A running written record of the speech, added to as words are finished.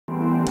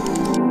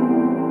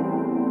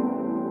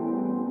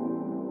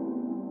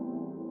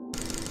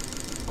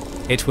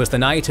It was the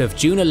night of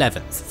June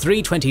 11th,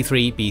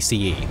 323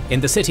 BCE, in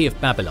the city of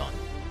Babylon,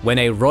 when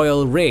a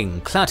royal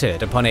ring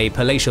clattered upon a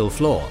palatial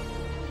floor.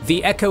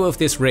 The echo of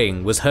this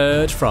ring was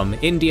heard from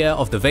India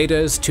of the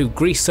Vedas to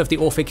Greece of the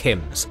Orphic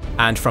hymns,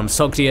 and from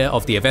Sogdia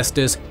of the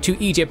Avestas to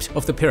Egypt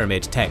of the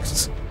Pyramid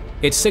texts.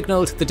 It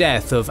signaled the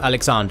death of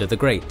Alexander the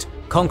Great,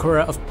 conqueror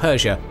of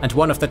Persia and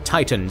one of the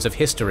titans of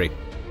history.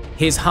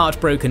 His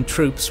heartbroken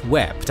troops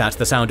wept at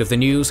the sound of the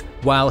news,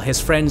 while his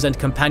friends and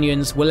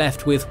companions were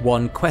left with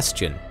one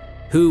question: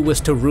 who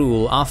was to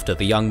rule after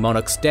the young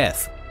monarch's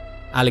death?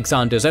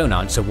 Alexander's own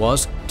answer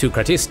was to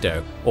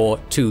Kratisto, or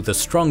to the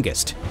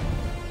strongest.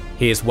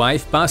 His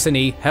wife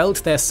Barsine held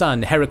their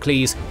son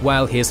Heracles,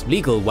 while his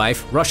legal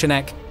wife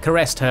Roshanak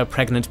caressed her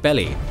pregnant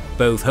belly,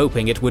 both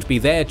hoping it would be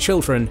their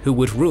children who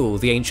would rule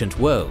the ancient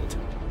world.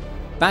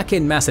 Back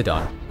in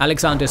Macedon,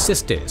 Alexander's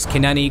sisters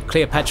Kinane,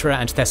 Cleopatra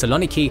and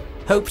Thessaloniki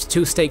hoped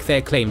to stake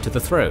their claim to the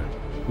throne,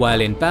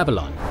 while in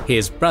Babylon,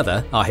 his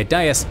brother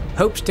Arrhidaeus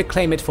hoped to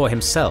claim it for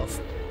himself.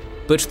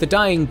 But the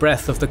dying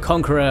breath of the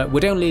conqueror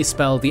would only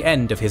spell the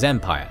end of his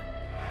empire.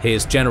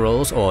 His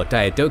generals, or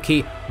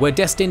Diadochi, were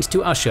destined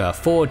to usher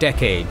 4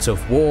 decades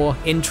of war,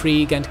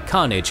 intrigue and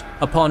carnage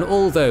upon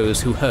all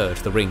those who heard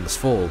the ring's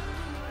fall.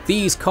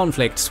 These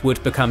conflicts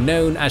would become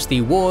known as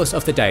the Wars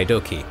of the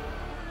Diadochi.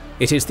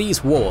 It is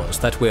these wars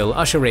that will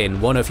usher in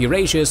one of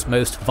Eurasia's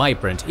most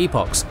vibrant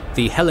epochs,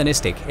 the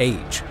Hellenistic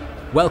Age.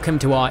 Welcome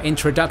to our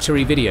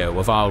introductory video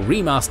of our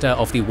remaster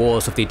of the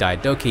Wars of the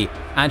Diadochi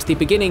and the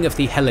beginning of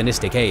the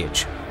Hellenistic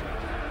Age.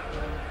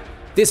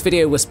 This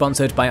video was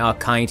sponsored by our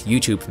kind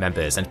YouTube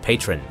members and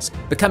patrons.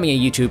 Becoming a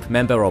YouTube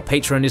member or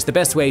patron is the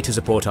best way to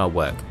support our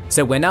work,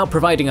 so we're now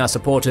providing our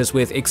supporters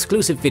with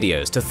exclusive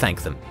videos to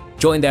thank them.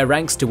 Join their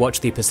ranks to watch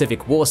the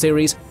Pacific War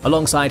series,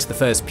 alongside the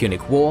First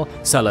Punic War,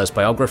 Sulla's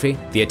biography,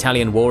 the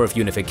Italian War of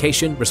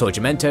Unification,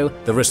 Risorgimento,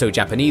 the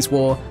Russo-Japanese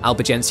War,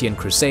 Albigensian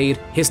Crusade,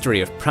 History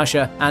of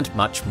Prussia, and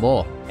much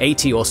more.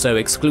 80 or so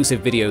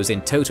exclusive videos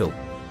in total.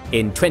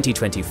 In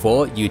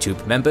 2024,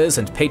 YouTube members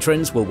and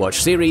patrons will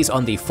watch series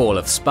on the Fall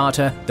of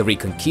Sparta, the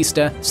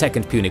Reconquista,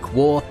 Second Punic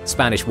War,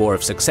 Spanish War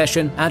of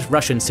Succession, and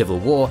Russian Civil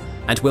War,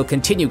 and will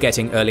continue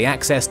getting early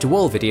access to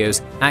all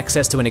videos,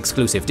 access to an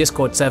exclusive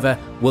Discord server,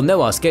 will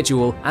know our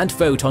schedule, and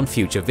vote on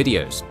future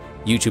videos.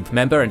 YouTube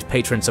member and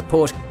patron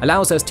support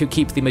allows us to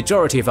keep the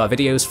majority of our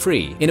videos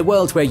free in a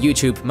world where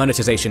YouTube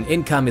monetization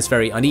income is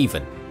very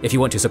uneven. If you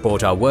want to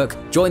support our work,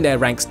 join their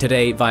ranks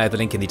today via the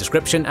link in the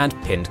description and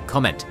pinned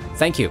comment.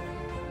 Thank you.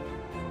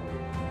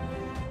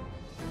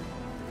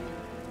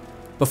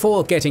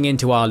 Before getting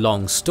into our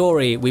long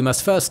story, we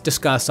must first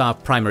discuss our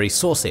primary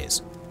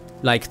sources.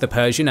 Like the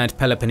Persian and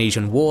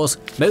Peloponnesian Wars,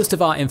 most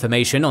of our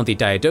information on the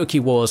Diadochi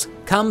Wars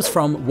comes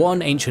from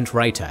one ancient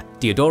writer,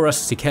 Diodorus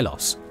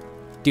Sikellos.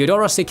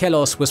 Diodorus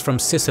Sikellos was from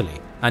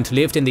Sicily and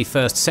lived in the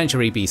 1st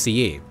century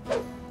BCE.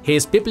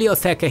 His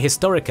Bibliotheca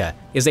Historica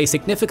is a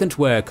significant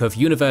work of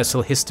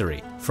universal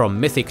history, from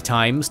mythic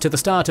times to the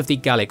start of the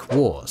Gallic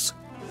Wars.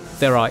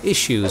 There are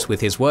issues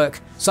with his work,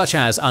 such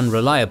as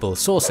unreliable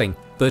sourcing,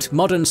 but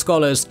modern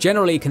scholars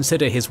generally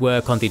consider his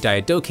work on the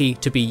Diadochi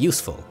to be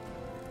useful.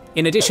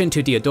 In addition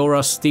to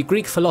Diodorus, the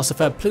Greek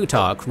philosopher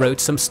Plutarch wrote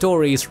some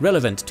stories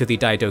relevant to the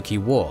Diadochi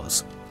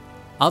Wars.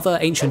 Other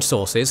ancient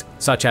sources,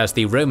 such as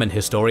the Roman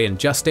historian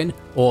Justin,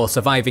 or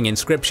surviving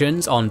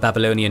inscriptions on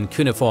Babylonian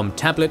cuneiform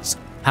tablets,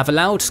 have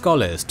allowed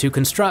scholars to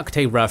construct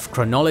a rough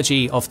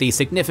chronology of the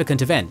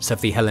significant events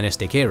of the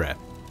Hellenistic era.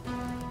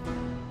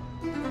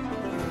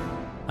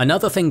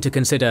 Another thing to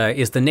consider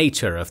is the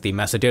nature of the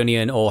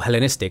Macedonian or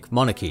Hellenistic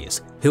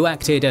monarchies, who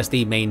acted as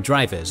the main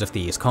drivers of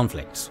these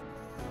conflicts.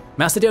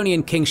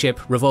 Macedonian kingship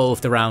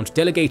revolved around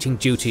delegating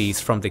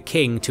duties from the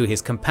king to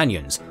his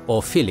companions,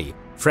 or fili,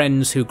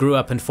 friends who grew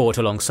up and fought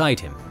alongside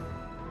him.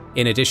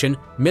 In addition,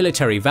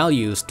 military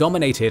values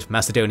dominated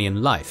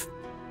Macedonian life.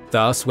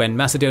 Thus, when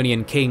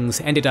Macedonian kings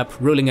ended up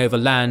ruling over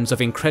lands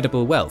of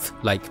incredible wealth,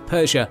 like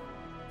Persia,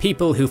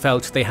 people who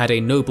felt they had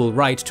a noble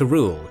right to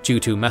rule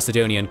due to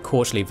Macedonian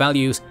courtly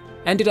values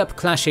ended up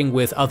clashing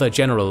with other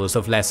generals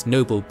of less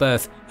noble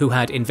birth who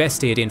had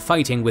invested in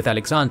fighting with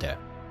Alexander.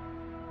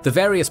 The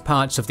various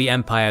parts of the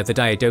empire the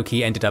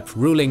Diadochi ended up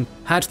ruling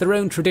had their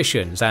own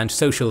traditions and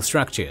social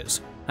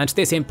structures, and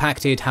this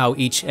impacted how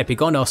each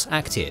epigonos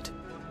acted.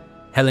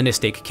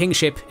 Hellenistic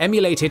kingship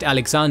emulated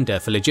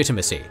Alexander for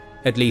legitimacy,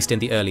 at least in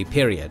the early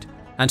period,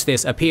 and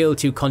this appeal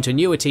to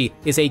continuity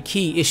is a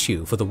key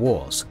issue for the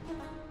wars.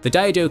 The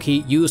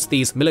Diadochi used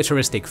these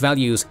militaristic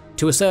values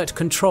to assert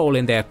control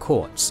in their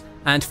courts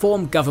and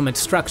form government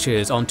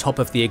structures on top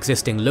of the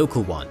existing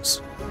local ones.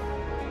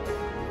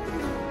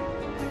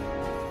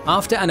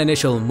 After an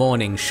initial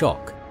morning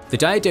shock, the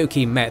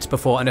Diadochi met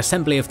before an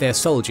assembly of their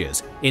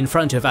soldiers in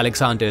front of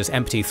Alexander's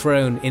empty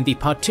throne in the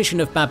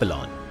partition of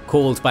Babylon,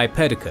 called by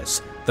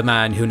Perdiccas, the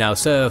man who now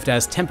served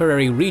as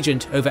temporary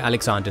regent over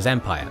Alexander's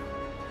empire.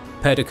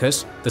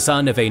 Perdiccas, the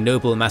son of a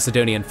noble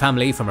Macedonian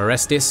family from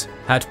Orestis,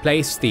 had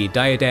placed the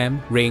diadem,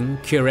 ring,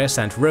 cuirass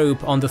and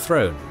robe on the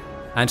throne,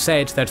 and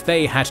said that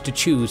they had to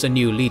choose a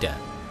new leader.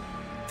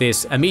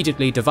 This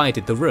immediately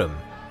divided the room,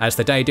 as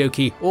the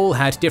Diadochi all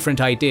had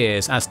different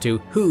ideas as to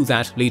who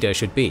that leader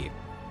should be.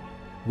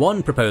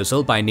 One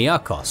proposal by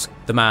Niarchos,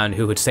 the man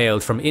who had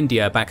sailed from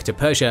India back to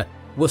Persia,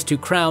 was to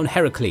crown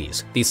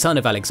Heracles, the son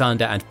of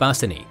Alexander and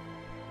Barsine.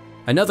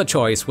 Another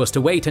choice was to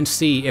wait and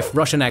see if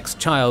Roshanak's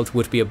child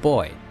would be a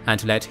boy,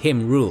 and let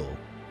him rule.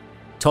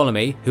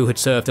 Ptolemy, who had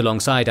served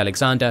alongside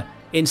Alexander,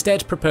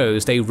 instead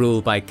proposed a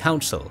rule by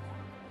council.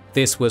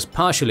 This was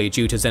partially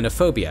due to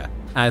xenophobia,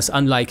 as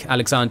unlike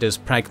Alexander's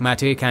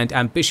pragmatic and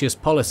ambitious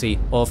policy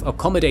of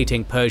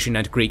accommodating Persian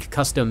and Greek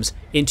customs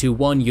into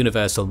one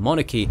universal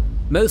monarchy,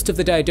 most of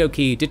the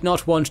Diadochi did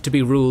not want to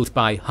be ruled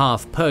by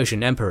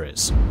half-Persian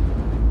emperors.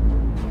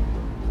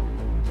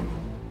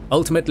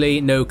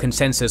 Ultimately, no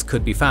consensus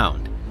could be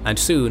found, and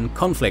soon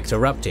conflict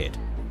erupted.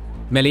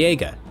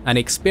 Melitaea, an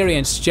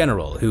experienced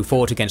general who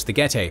fought against the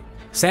Getae,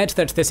 said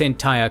that this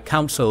entire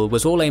council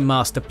was all a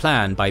master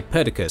plan by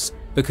Perdiccas,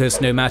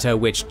 because no matter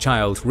which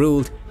child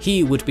ruled,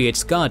 he would be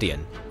its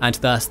guardian, and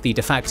thus the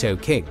de facto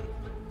king.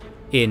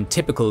 In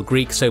typical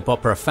Greek soap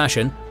opera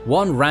fashion,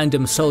 one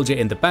random soldier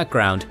in the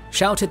background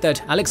shouted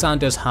that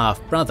Alexander's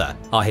half-brother,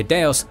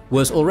 Arrhidaeus,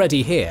 was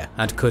already here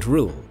and could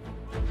rule.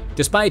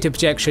 Despite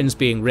objections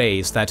being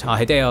raised that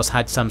Arrhidaeus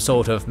had some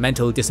sort of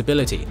mental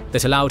disability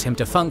that allowed him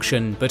to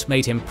function but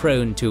made him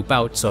prone to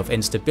bouts of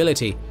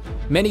instability,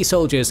 many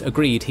soldiers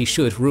agreed he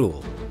should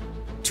rule.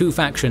 Two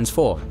factions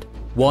formed,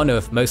 one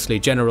of mostly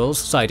generals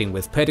siding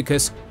with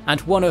Perdiccas,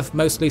 and one of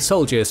mostly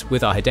soldiers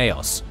with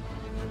Arrhidaeus.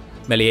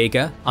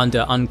 Melitaea,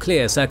 under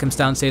unclear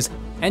circumstances,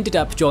 ended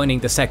up joining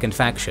the second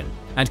faction,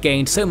 and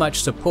gained so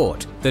much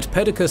support that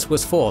Perdiccas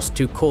was forced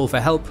to call for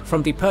help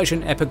from the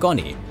Persian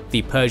Epigoni,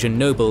 the Persian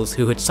nobles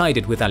who had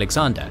sided with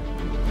Alexander.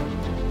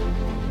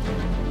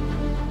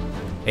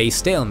 A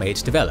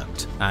stalemate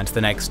developed, and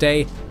the next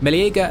day,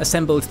 Melitaea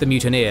assembled the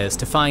mutineers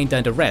to find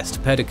and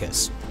arrest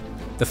Perdiccas.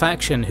 The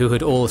faction who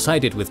had all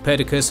sided with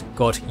Perdiccas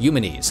got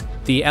Eumenes,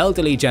 the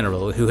elderly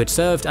general who had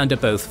served under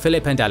both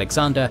Philip and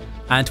Alexander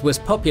and was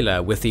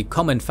popular with the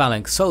common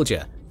phalanx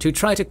soldier, to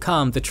try to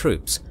calm the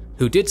troops,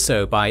 who did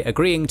so by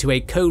agreeing to a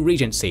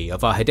co-regency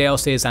of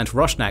Arrhidaeus' and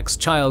Roshanak's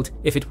child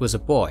if it was a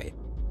boy.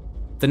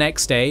 The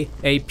next day,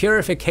 a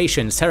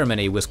purification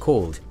ceremony was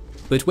called,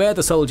 but where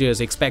the soldiers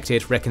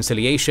expected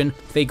reconciliation,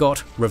 they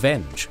got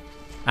revenge.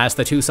 As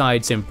the two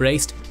sides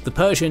embraced, the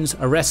Persians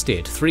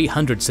arrested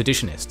 300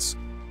 seditionists.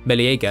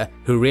 Melitaea,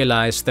 who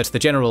realized that the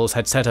generals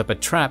had set up a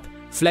trap,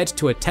 fled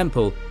to a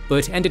temple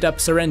but ended up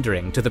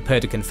surrendering to the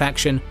Perdican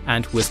faction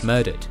and was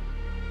murdered.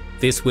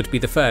 This would be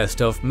the first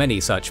of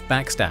many such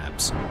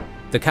backstabs.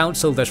 The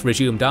council that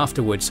resumed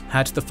afterwards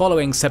had the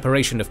following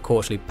separation of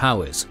courtly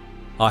powers.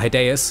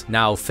 Arrhidaeus,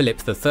 now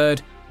Philip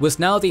III, was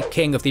now the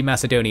king of the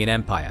Macedonian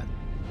Empire.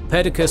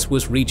 Perdiccas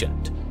was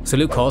regent,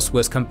 Seleucus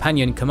was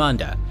companion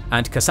commander,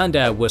 and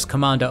Cassander was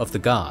commander of the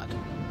guard.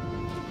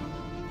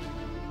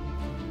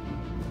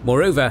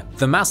 Moreover,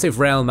 the massive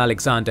realm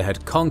Alexander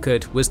had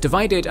conquered was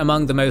divided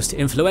among the most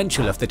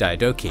influential of the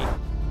Diadochi.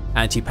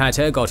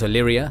 Antipater got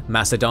Illyria,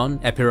 Macedon,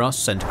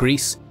 Epirus, and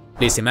Greece.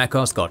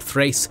 Lysimachus got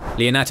Thrace,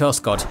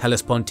 Leonatos got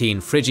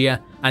Hellespontine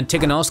Phrygia,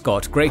 Antigonos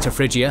got Greater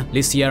Phrygia,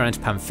 Lycia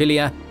and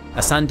Pamphylia,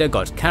 Asander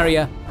got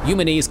Caria,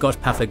 Eumenes got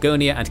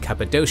Paphlagonia and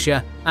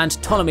Cappadocia, and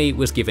Ptolemy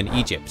was given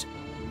Egypt.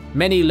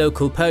 Many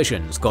local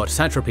Persians got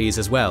satrapies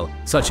as well,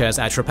 such as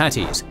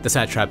Atropates, the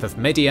satrap of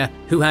Media,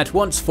 who had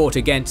once fought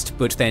against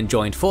but then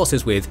joined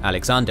forces with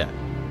Alexander.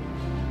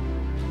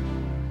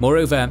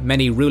 Moreover,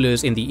 many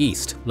rulers in the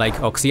east, like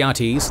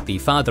Oxyates, the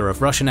father of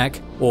Roshanak,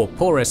 or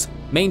Porus,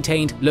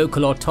 maintained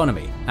local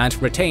autonomy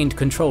and retained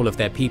control of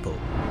their people.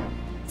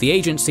 The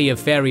agency of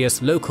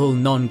various local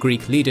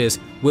non-Greek leaders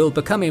will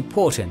become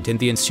important in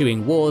the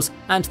ensuing wars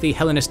and the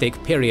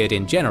Hellenistic period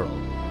in general.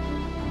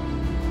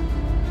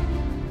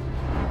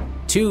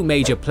 Two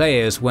major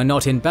players were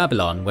not in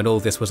Babylon when all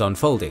this was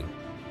unfolding.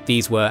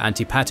 These were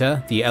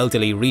Antipater, the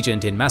elderly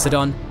regent in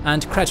Macedon,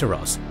 and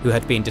Craterus, who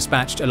had been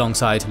dispatched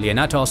alongside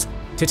Leonatos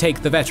to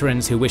take the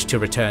veterans who wished to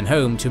return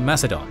home to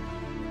Macedon.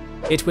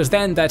 It was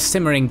then that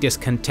simmering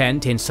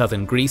discontent in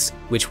southern Greece,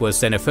 which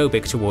was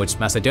xenophobic towards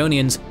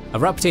Macedonians,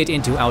 erupted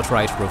into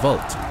outright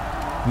revolt.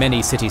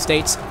 Many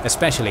city-states,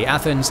 especially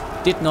Athens,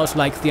 did not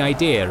like the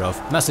idea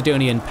of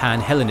Macedonian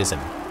pan-Hellenism,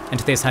 and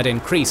this had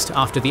increased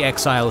after the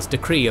exiles'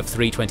 decree of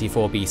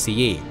 324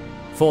 BCE,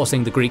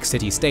 forcing the Greek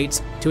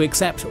city-states to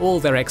accept all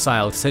their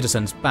exiled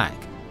citizens back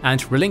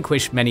and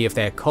relinquish many of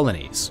their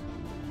colonies.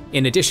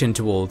 In addition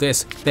to all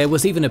this, there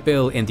was even a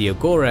bill in the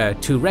Agora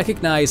to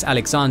recognize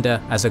Alexander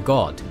as a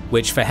god,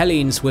 which for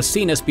Hellenes was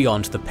seen as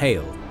beyond the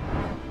pale.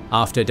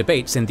 After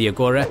debates in the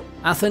Agora,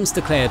 Athens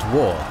declared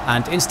war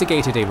and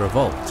instigated a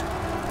revolt.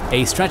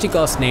 A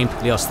strategos named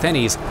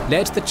Leosthenes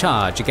led the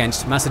charge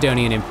against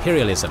Macedonian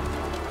imperialism.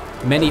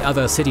 Many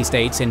other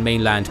city-states in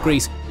mainland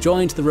Greece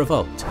joined the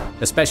revolt,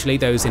 especially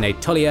those in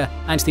Aetolia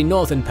and the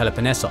northern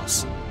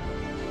Peloponnesos.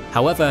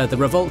 However, the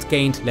revolt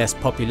gained less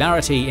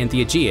popularity in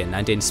the Aegean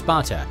and in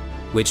Sparta,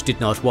 which did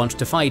not want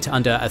to fight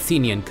under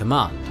Athenian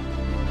command.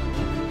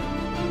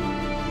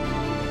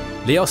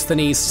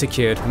 Leosthenes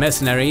secured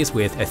mercenaries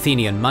with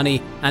Athenian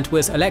money and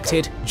was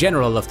elected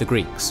general of the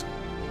Greeks.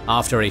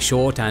 After a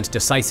short and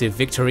decisive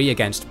victory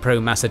against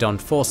pro-Macedon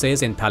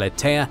forces in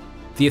Melitaea,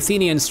 the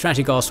Athenian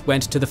strategos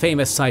went to the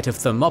famous site of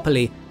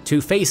Thermopylae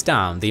to face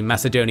down the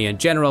Macedonian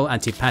general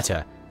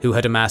Antipater, who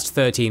had amassed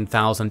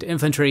 13,000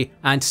 infantry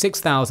and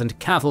 6,000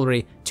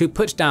 cavalry to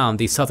put down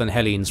the southern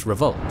Hellenes'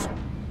 revolt.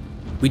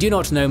 We do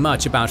not know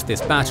much about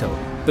this battle,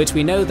 but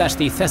we know that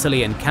the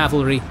Thessalian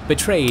cavalry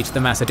betrayed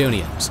the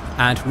Macedonians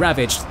and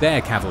ravaged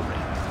their cavalry.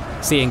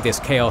 Seeing this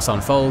chaos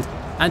unfold,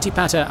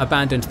 Antipater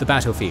abandoned the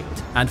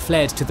battlefield and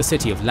fled to the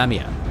city of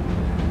Lamia.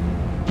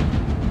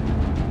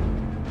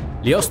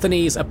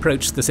 Leosthenes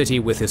approached the city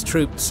with his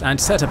troops and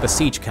set up a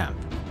siege camp.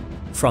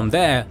 From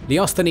there,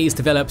 Leosthenes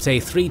developed a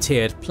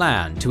three-tiered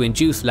plan to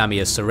induce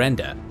Lamia's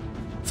surrender.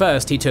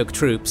 First, he took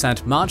troops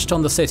and marched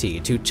on the city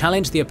to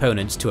challenge the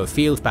opponents to a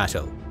field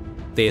battle.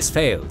 This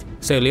failed,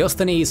 so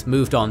Leosthenes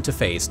moved on to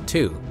phase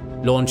 2,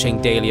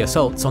 launching daily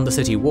assaults on the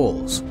city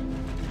walls.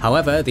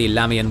 However, the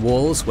Lamian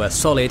walls were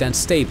solid and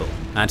stable,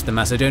 and the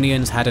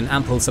Macedonians had an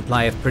ample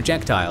supply of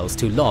projectiles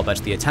to lob at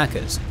the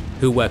attackers,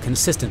 who were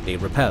consistently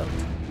repelled.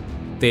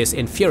 This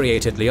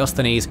infuriated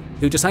Leosthenes,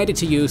 who decided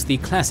to use the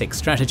classic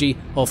strategy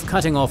of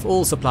cutting off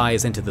all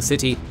supplies into the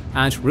city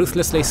and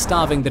ruthlessly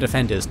starving the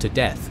defenders to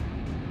death.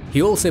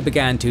 He also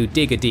began to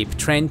dig a deep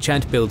trench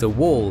and build a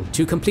wall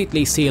to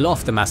completely seal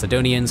off the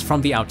Macedonians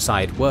from the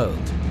outside world.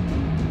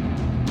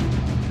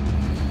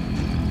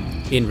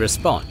 In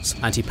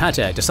response,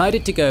 Antipater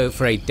decided to go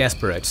for a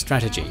desperate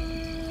strategy.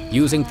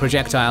 Using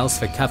projectiles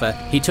for cover,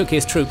 he took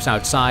his troops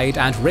outside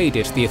and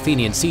raided the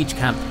Athenian siege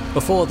camp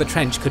before the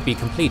trench could be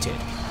completed.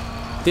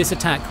 This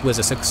attack was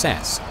a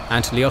success,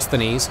 and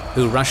Leosthenes,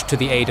 who rushed to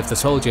the aid of the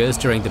soldiers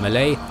during the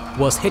melee,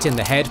 was hit in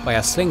the head by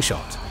a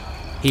slingshot.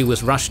 He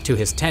was rushed to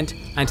his tent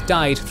and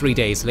died 3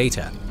 days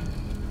later.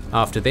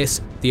 After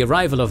this, the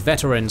arrival of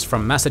veterans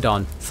from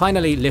Macedon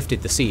finally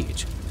lifted the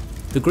siege.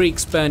 The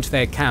Greeks burned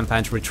their camp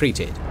and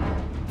retreated.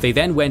 They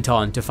then went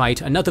on to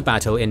fight another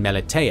battle in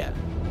Melitaea.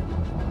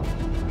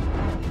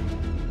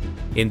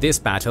 In this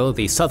battle,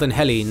 the southern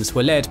Hellenes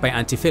were led by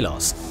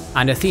Antiphilos,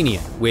 an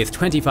Athenian with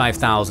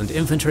 25,000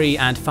 infantry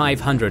and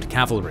 500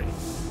 cavalry.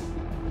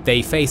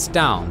 They faced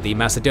down the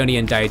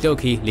Macedonian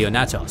Diadochi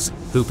Leonatos,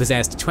 who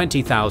possessed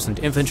 20,000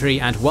 infantry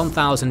and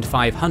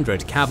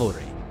 1,500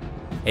 cavalry.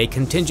 A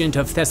contingent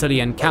of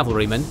Thessalian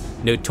cavalrymen,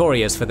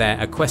 notorious for their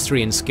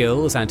equestrian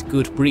skills and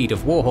good breed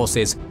of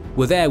warhorses,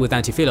 were there with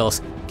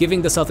Antiphilos,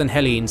 giving the southern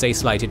Hellenes a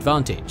slight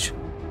advantage.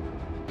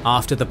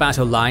 After the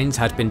battle lines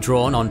had been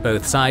drawn on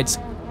both sides,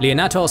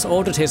 Leonatos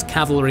ordered his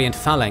cavalry and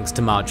phalanx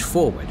to march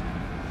forward.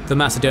 The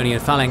Macedonian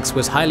phalanx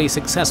was highly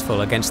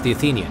successful against the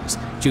Athenians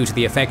due to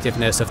the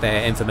effectiveness of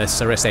their infamous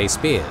Sarisse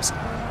spears,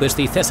 but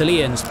the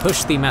Thessalians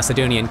pushed the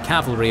Macedonian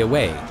cavalry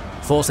away,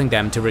 forcing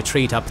them to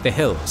retreat up the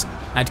hills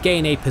and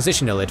gain a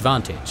positional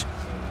advantage.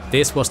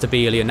 This was to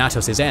be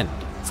Leonatos' end,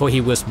 for he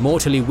was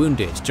mortally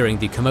wounded during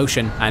the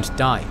commotion and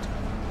died.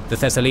 The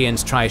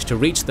Thessalians tried to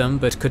reach them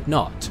but could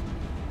not.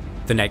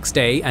 The next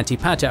day,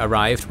 Antipater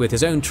arrived with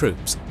his own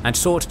troops and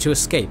sought to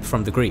escape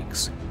from the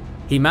Greeks.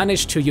 He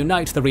managed to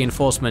unite the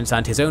reinforcements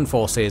and his own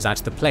forces at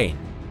the plain,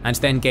 and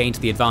then gained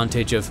the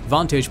advantage of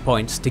vantage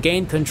points to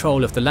gain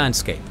control of the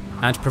landscape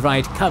and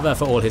provide cover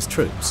for all his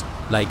troops,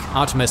 like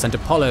Artemis and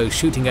Apollo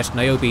shooting at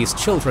Niobe's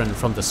children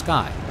from the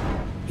sky.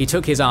 He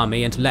took his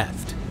army and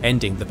left,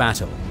 ending the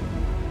battle.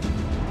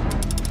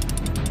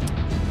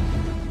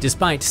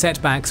 Despite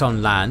setbacks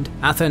on land,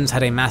 Athens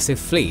had a massive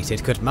fleet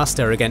it could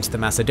muster against the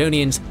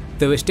Macedonians,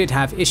 though it did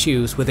have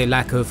issues with a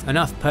lack of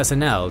enough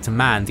personnel to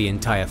man the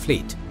entire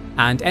fleet,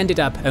 and ended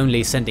up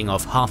only sending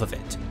off half of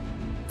it.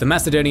 The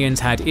Macedonians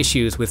had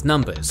issues with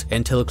numbers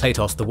until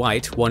Kletos the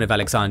White, one of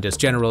Alexander's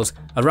generals,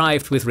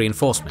 arrived with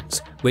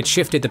reinforcements, which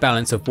shifted the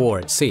balance of war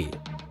at sea.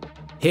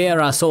 Here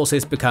our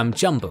sources become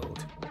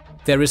jumbled.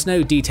 There is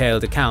no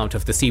detailed account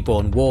of the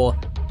seaborne war,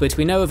 but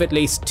we know of at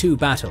least 2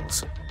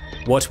 battles.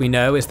 What we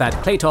know is that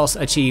Kletos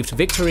achieved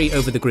victory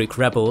over the Greek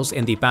rebels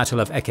in the Battle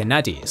of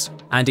Echinades,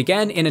 and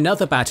again in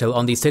another battle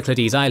on the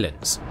Cyclades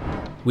Islands.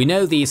 We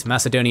know these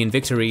Macedonian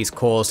victories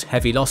caused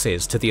heavy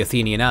losses to the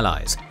Athenian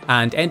allies,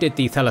 and ended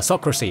the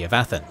thalassocracy of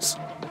Athens.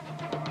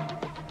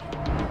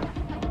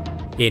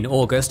 In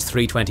August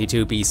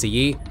 322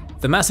 BCE,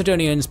 the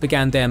Macedonians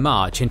began their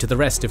march into the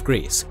rest of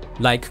Greece,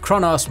 like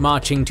Kronos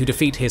marching to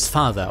defeat his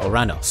father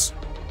Oranos.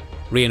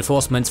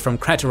 Reinforcements from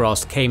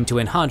Crateros came to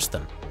enhance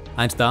them,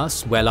 and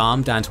thus, well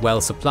armed and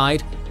well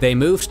supplied, they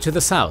moved to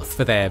the south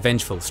for their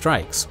vengeful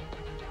strikes.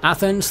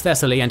 Athens,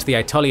 Thessaly and the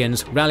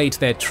Aetolians rallied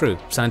their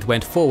troops and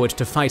went forward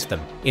to fight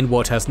them in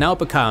what has now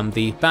become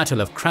the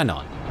Battle of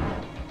Crannon.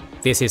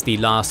 This is the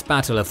last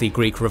battle of the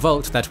Greek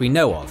revolt that we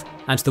know of,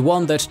 and the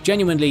one that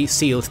genuinely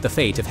sealed the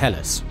fate of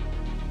Hellas.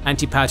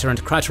 Antipater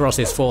and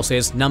Crateros's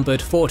forces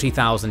numbered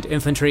 40,000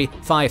 infantry,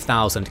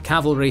 5,000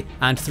 cavalry,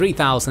 and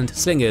 3,000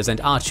 slingers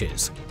and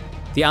archers.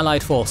 The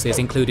allied forces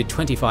included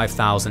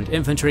 25,000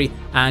 infantry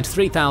and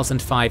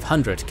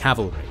 3,500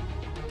 cavalry.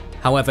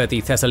 However,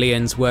 the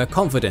Thessalians were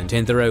confident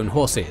in their own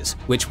horses,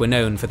 which were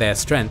known for their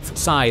strength,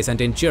 size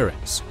and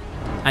endurance.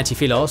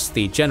 Antiphilos,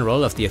 the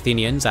general of the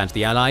Athenians and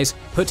the allies,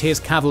 put his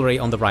cavalry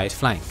on the right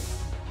flank.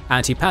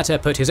 Antipater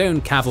put his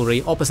own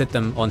cavalry opposite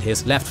them on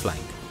his left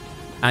flank.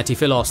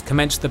 Antiphilos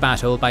commenced the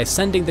battle by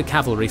sending the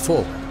cavalry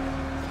forward.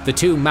 The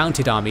two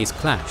mounted armies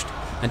clashed,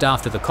 and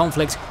after the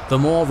conflict, the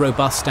more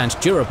robust and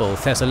durable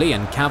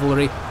Thessalian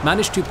cavalry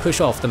managed to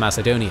push off the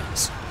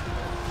Macedonians.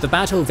 The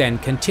battle then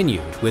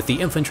continued with the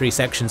infantry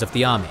sections of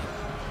the army.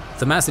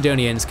 The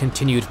Macedonians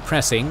continued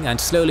pressing and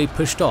slowly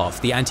pushed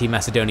off the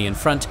anti-Macedonian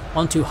front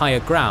onto higher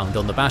ground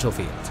on the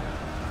battlefield.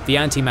 The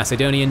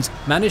anti-Macedonians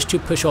managed to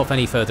push off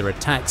any further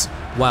attacks,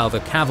 while the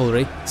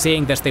cavalry,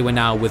 seeing that they were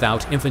now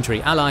without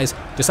infantry allies,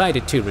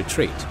 decided to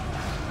retreat.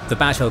 The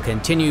battle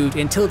continued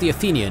until the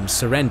Athenians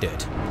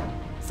surrendered.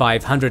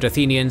 500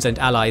 Athenians and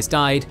allies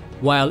died,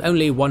 while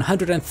only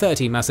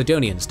 130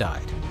 Macedonians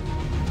died.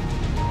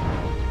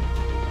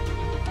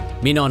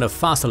 Menon of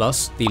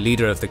Pharsalos, the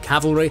leader of the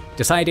cavalry,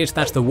 decided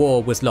that the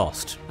war was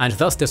lost, and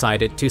thus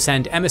decided to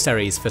send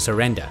emissaries for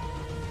surrender.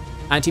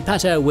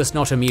 Antipater was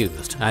not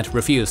amused and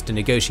refused to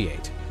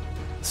negotiate.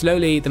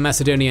 Slowly, the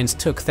Macedonians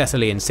took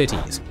Thessalian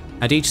cities,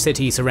 and each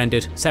city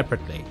surrendered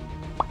separately.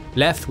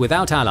 Left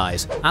without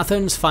allies,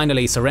 Athens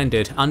finally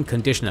surrendered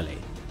unconditionally.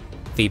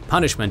 The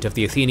punishment of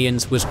the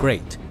Athenians was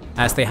great,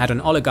 as they had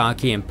an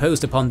oligarchy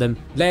imposed upon them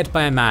led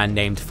by a man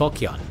named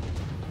Phocion.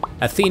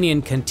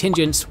 Athenian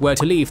contingents were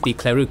to leave the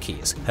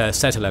Kleroukes, her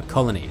settler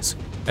colonies,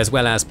 as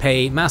well as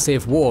pay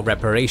massive war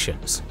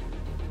reparations.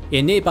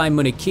 In nearby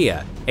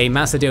Munichia, a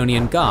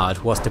Macedonian guard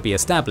was to be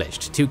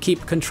established to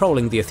keep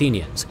controlling the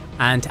Athenians,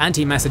 and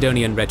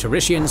anti-Macedonian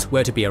rhetoricians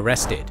were to be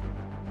arrested.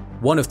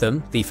 One of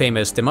them, the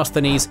famous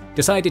Demosthenes,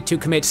 decided to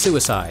commit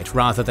suicide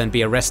rather than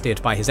be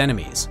arrested by his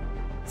enemies.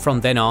 From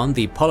then on,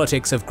 the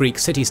politics of Greek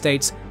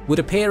city-states would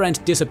appear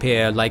and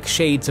disappear like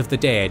shades of the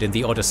dead in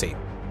the Odyssey.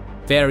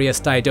 Various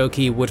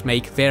Diadochi would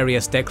make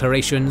various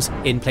declarations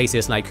in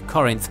places like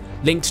Corinth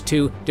linked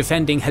to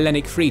defending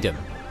Hellenic freedom,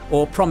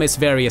 or promise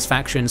various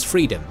factions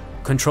freedom,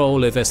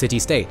 control over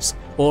city-states,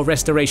 or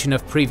restoration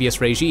of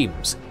previous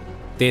regimes.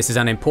 This is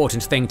an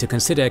important thing to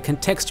consider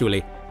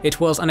contextually. It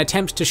was an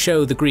attempt to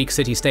show the Greek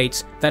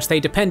city-states that they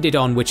depended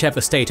on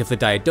whichever state of the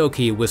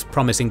Diadochi was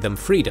promising them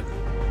freedom.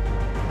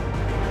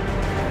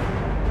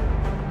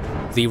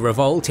 The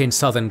revolt in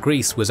southern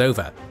Greece was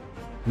over.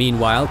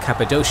 Meanwhile,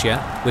 Cappadocia,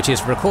 which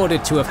is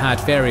recorded to have had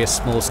various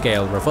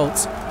small-scale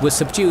revolts, was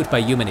subdued by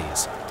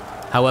Eumenes.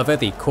 However,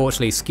 the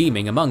courtly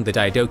scheming among the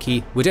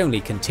Diadochi would only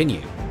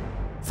continue.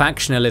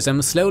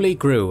 Factionalism slowly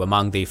grew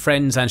among the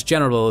friends and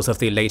generals of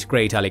the late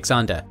great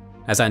Alexander,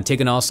 as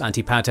Antigonos,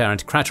 Antipater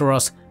and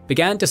Crateros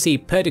began to see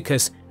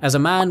Perdiccas as a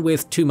man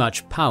with too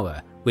much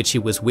power, which he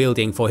was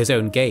wielding for his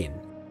own gain.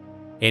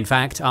 In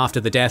fact,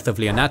 after the death of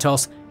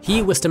Leonatos,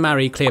 he was to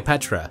marry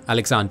Cleopatra,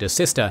 Alexander's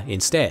sister,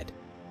 instead.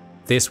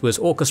 This was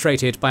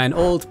orchestrated by an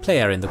old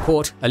player in the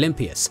court,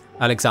 Olympias,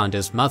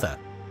 Alexander's mother.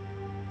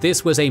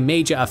 This was a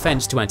major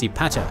offence to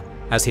Antipater,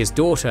 as his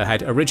daughter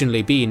had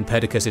originally been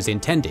Perdiccas'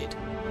 intended.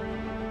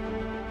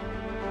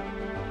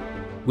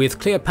 With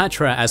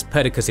Cleopatra as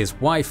Perdiccas'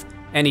 wife,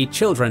 any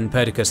children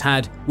Perdiccas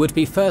had would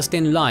be first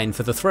in line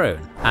for the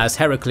throne, as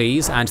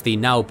Heracles and the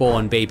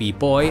now-born baby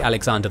boy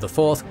Alexander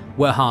IV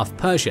were half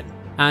Persian,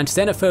 and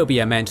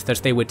xenophobia meant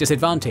that they were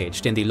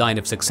disadvantaged in the line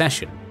of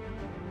succession.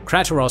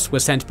 Crateros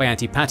was sent by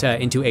Antipater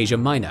into Asia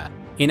Minor,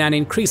 in an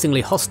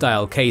increasingly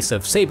hostile case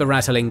of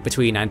saber-rattling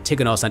between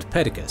Antigonos and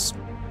Perdiccas.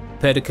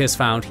 Perdiccas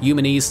found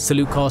Eumenes,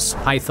 Seleucus,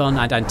 Python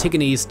and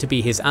Antigones to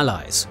be his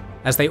allies,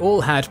 as they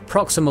all had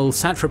proximal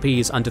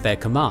satrapies under their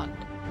command.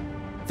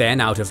 Then,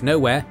 out of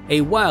nowhere,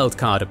 a wild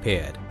card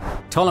appeared.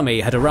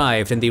 Ptolemy had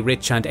arrived in the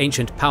rich and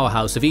ancient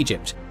powerhouse of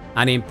Egypt,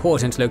 an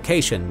important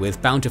location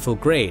with bountiful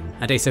grain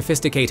and a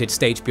sophisticated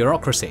state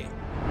bureaucracy.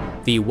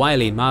 The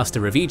wily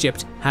master of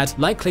Egypt had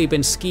likely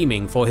been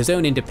scheming for his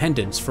own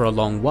independence for a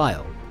long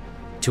while.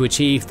 To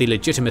achieve the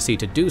legitimacy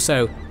to do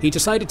so, he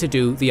decided to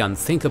do the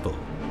unthinkable.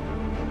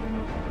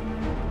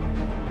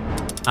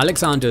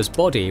 Alexander's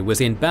body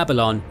was in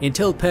Babylon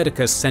until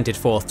Perdiccas sent it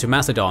forth to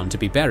Macedon to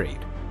be buried.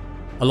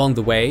 Along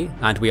the way,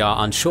 and we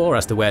are unsure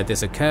as to where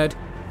this occurred,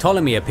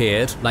 Ptolemy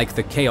appeared like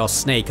the chaos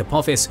snake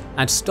Apophis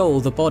and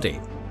stole the body.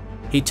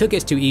 He took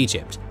it to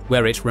Egypt,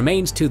 where it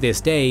remains to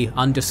this day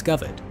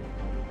undiscovered.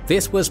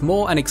 This was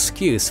more an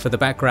excuse for the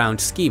background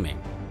scheming,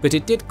 but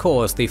it did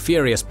cause the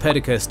furious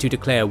Perdiccas to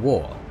declare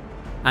war.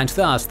 And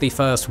thus the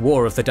first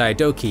war of the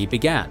Diadochi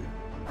began.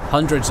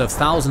 Hundreds of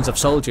thousands of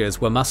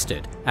soldiers were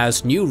mustered,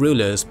 as new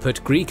rulers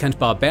put Greek and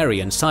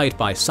barbarian side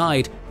by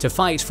side to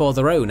fight for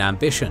their own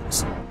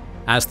ambitions.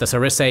 As the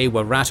Sarissei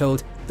were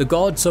rattled, the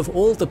gods of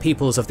all the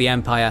peoples of the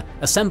empire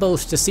assembled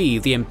to see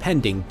the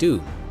impending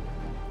doom.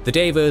 The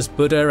Devas,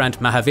 Buddha and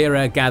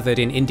Mahavira gathered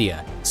in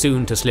India,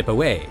 soon to slip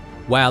away,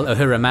 while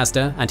Ahura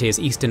Mazda and his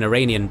Eastern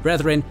Iranian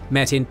brethren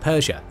met in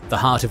Persia, the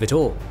heart of it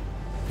all.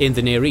 In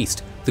the Near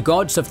East, the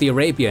gods of the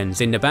Arabians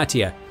in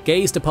Nabatea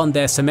gazed upon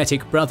their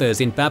Semitic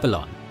brothers in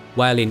Babylon,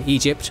 while in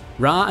Egypt,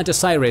 Ra and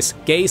Osiris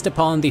gazed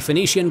upon the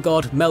Phoenician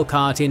god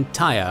Melkart in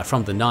Tyre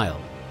from the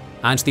Nile,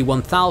 and the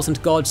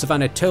 1,000 gods of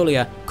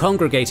Anatolia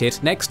congregated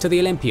next to the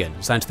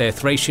Olympians and their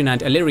Thracian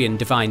and Illyrian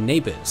divine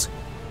neighbours.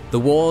 The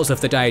wars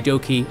of the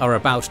Diadochi are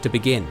about to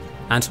begin,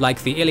 and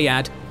like the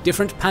Iliad,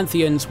 different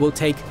pantheons will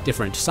take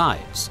different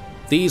sides.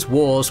 These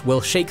wars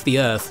will shake the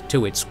earth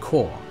to its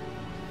core.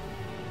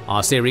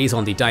 Our series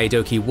on the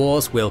Diadochi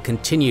Wars will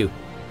continue.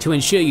 To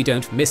ensure you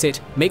don't miss it,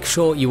 make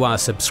sure you are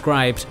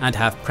subscribed and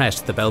have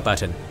pressed the bell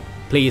button.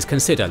 Please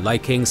consider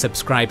liking,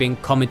 subscribing,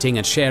 commenting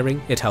and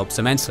sharing, it helps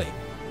immensely.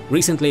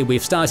 Recently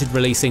we've started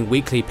releasing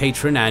weekly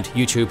Patreon and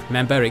YouTube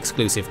member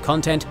exclusive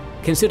content.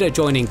 Consider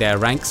joining their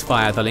ranks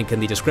via the link in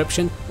the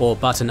description or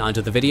button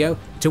under the video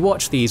to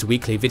watch these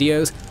weekly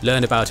videos,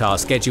 learn about our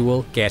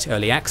schedule, get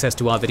early access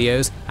to our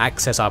videos,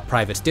 access our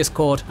private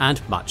Discord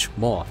and much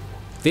more.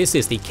 This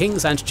is the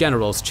Kings and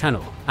Generals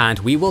channel, and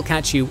we will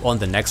catch you on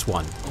the next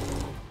one.